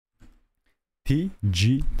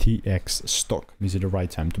TGTX stock. Is it the right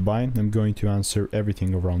time to buy? I'm going to answer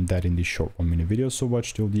everything around that in this short 1-minute video, so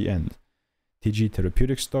watch till the end. TG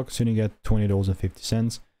Therapeutics stock sitting at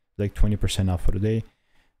 $20.50, like 20% off for the day.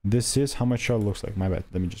 This is how my chart looks like. My bad.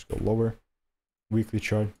 Let me just go lower. Weekly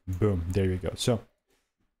chart. Boom. There you go. So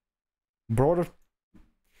broader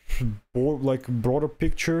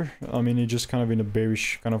picture. I mean, it's just kind of in a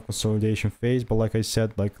bearish kind of consolidation phase, but like I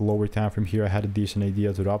said, like lower time from here, I had a decent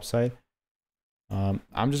idea to the upside.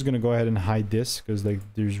 I'm just gonna go ahead and hide this because like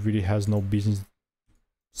there's really has no business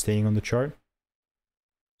staying on the chart.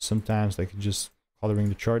 Sometimes like just coloring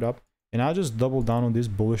the chart up, and I'll just double down on this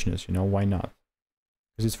bullishness. You know, why not?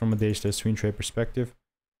 Because it's from a day-to-day swing trade perspective.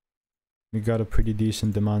 We got a pretty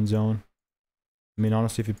decent demand zone. I mean,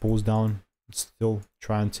 honestly, if it pulls down, still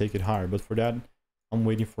try and take it higher, but for that I'm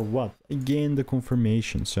waiting for what? Again, the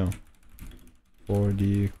confirmation. So for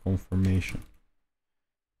the confirmation,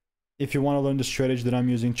 if you want to learn the strategy that I'm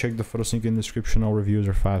using, check the photo link in the description. All reviews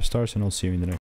are 5 stars, and I'll see you in the next